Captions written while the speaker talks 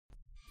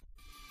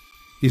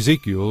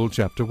Ezekiel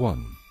chapter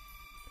 1.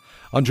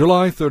 On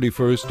July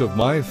 31st of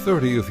my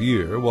 30th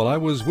year, while I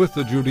was with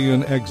the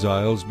Judean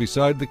exiles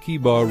beside the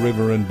Kibar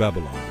River in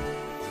Babylon,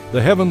 the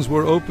heavens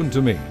were opened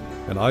to me,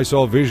 and I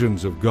saw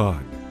visions of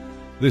God.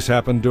 This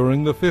happened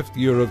during the 5th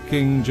year of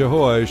King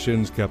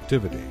Jehoiachin's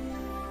captivity.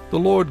 The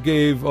Lord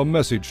gave a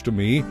message to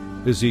me,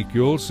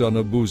 Ezekiel son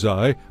of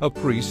Buzi, a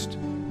priest,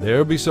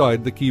 there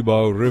beside the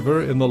Kibar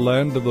River in the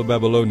land of the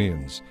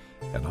Babylonians,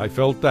 and I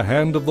felt the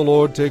hand of the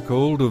Lord take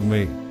hold of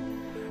me.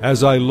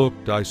 As I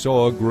looked, I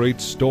saw a great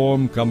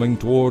storm coming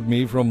toward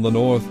me from the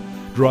north,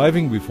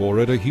 driving before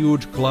it a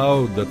huge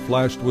cloud that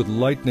flashed with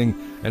lightning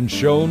and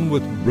shone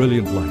with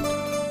brilliant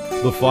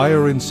light. The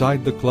fire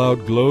inside the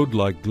cloud glowed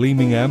like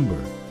gleaming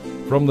amber.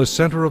 From the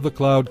center of the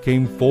cloud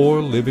came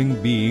 4 living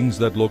beings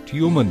that looked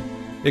human,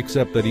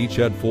 except that each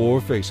had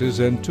 4 faces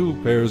and 2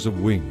 pairs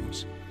of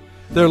wings.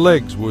 Their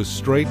legs were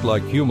straight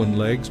like human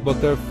legs, but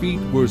their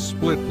feet were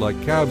split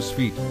like calves'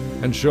 feet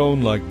and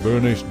shone like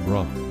burnished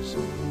bronze.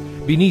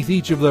 Beneath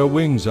each of their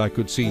wings I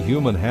could see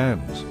human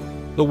hands.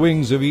 The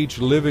wings of each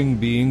living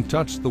being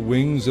touched the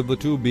wings of the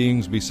 2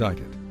 beings beside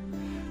it.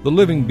 The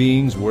living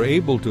beings were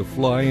able to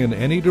fly in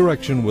any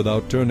direction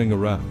without turning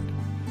around.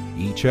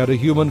 Each had a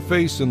human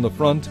face in the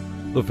front,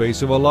 the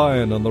face of a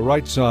lion on the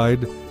right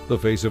side, the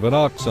face of an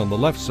ox on the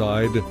left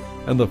side,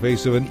 and the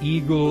face of an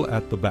eagle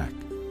at the back.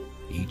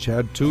 Each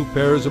had 2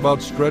 pairs of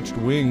outstretched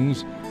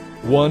wings.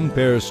 1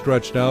 pair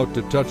stretched out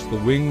to touch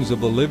the wings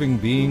of the living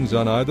beings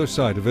on either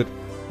side of it,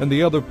 and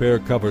the other pair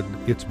covered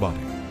its body.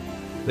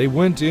 They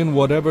went in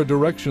whatever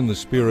direction the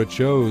Spirit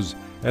chose,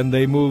 and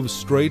they moved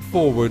straight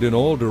forward in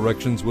all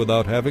directions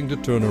without having to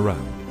turn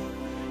around.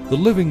 The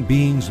living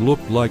beings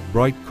looked like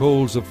bright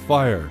coals of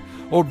fire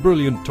or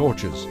brilliant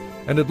torches,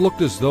 and it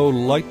looked as though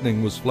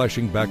lightning was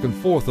flashing back and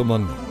forth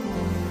among them.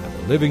 And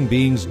the living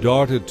beings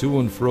darted to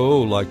and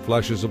fro like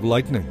flashes of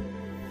lightning.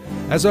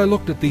 As I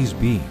looked at these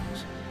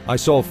beings, I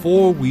saw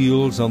 4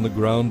 wheels on the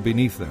ground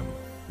beneath them,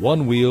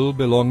 1 wheel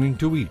belonging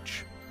to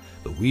each.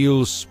 The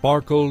wheels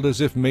sparkled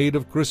as if made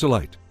of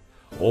chrysolite.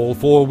 All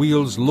 4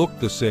 wheels looked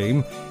the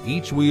same.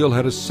 Each wheel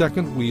had a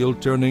second wheel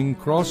turning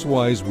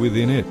crosswise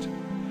within it.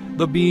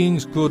 The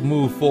beings could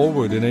move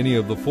forward in any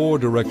of the 4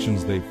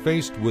 directions they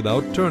faced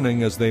without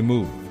turning as they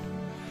moved.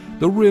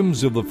 The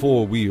rims of the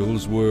 4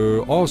 wheels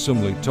were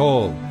awesomely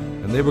tall,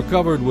 and they were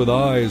covered with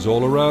eyes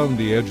all around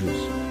the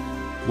edges.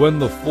 When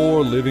the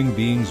 4 living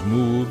beings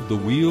moved, the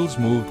wheels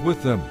moved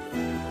with them.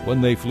 When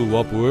they flew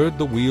upward,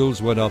 the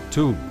wheels went up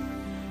too.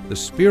 The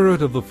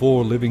spirit of the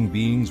 4 living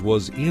beings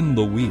was in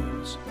the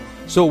wheels.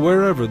 So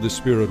wherever the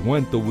Spirit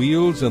went, the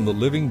wheels and the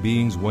living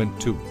beings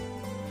went too.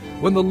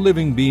 When the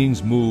living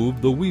beings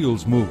moved, the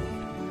wheels moved.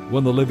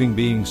 When the living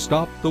beings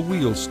stopped, the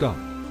wheels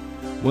stopped.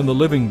 When the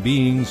living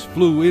beings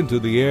flew into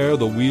the air,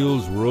 the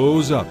wheels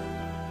rose up,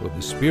 for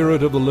the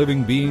spirit of the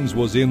living beings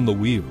was in the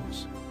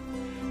wheels.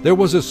 There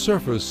was a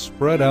surface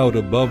spread out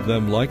above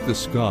them like the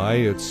sky.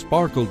 It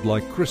sparkled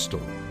like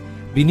crystal.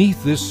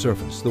 Beneath this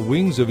surface, the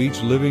wings of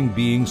each living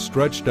being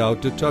stretched out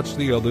to touch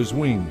the other's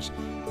wings,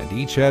 and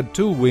each had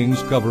 2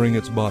 wings covering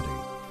its body.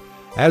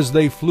 As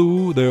they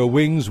flew, their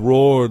wings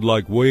roared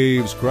like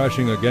waves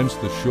crashing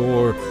against the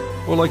shore,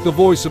 or like the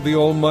voice of the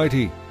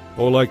Almighty,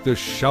 or like the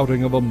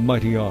shouting of a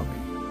mighty army.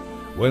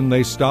 When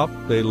they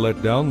stopped, they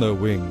let down their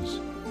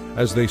wings.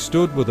 As they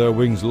stood with their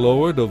wings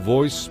lowered, a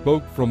voice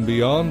spoke from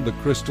beyond the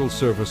crystal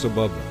surface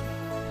above them.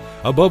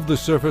 Above the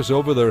surface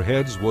over their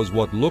heads was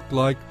what looked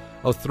like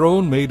a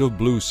throne made of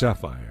blue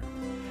sapphire,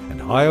 and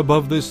high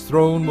above this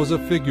throne was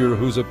a figure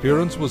whose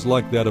appearance was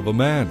like that of a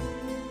man.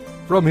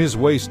 From his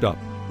waist up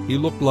he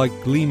looked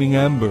like gleaming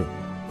amber,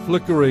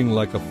 flickering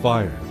like a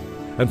fire,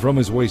 and from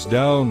his waist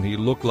down he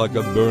looked like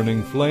a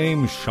burning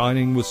flame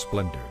shining with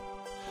splendor.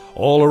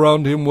 All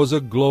around him was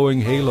a glowing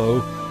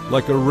halo,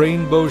 like a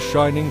rainbow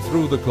shining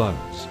through the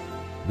clouds.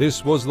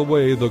 This was the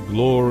way the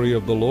glory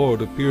of the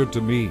Lord appeared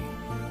to me.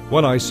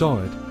 When I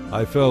saw it,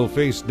 I fell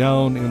face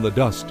down in the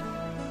dust,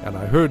 and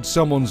I heard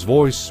someone's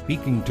voice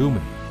speaking to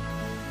me.